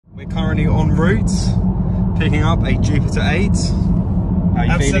currently en route, picking up a Jupiter 8. How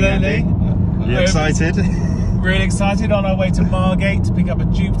you feeling, Andy? Are you excited? Really excited. On our way to Margate to pick up a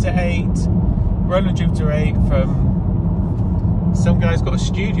Jupiter 8, Roland Jupiter 8 from some guy's got a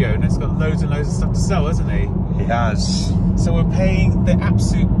studio and it's got loads and loads of stuff to sell, hasn't he? He has. So we're paying the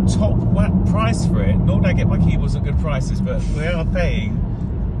absolute top whack price for it. Normally I get my keyboards at good prices, but we are paying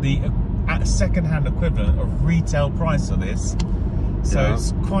the second-hand equivalent of retail price for this. So yeah,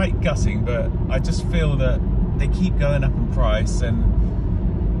 it's quite gutting, but I just feel that they keep going up in price, and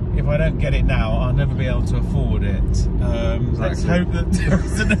if I don't get it now, I'll never be able to afford it. Let's hope that there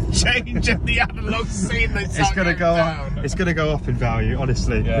isn't a change in the analog scene. It's going to go up. It's going to go up in value,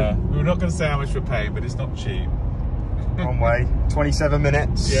 honestly. Yeah, we're not going to say how much we're paying, but it's not cheap. Wrong way. 27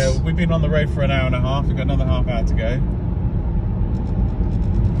 minutes. Yeah, we've been on the road for an hour and a half. We've got another half hour to go.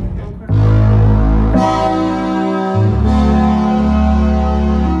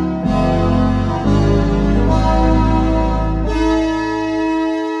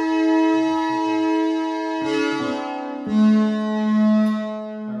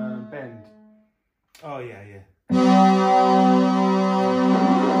 Bend. Oh yeah, yeah.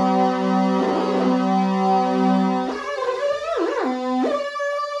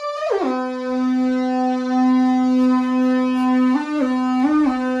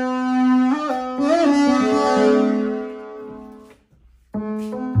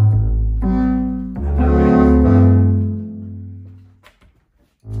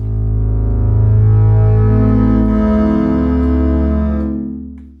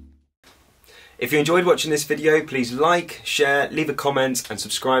 If you enjoyed watching this video, please like, share, leave a comment and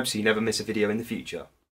subscribe so you never miss a video in the future.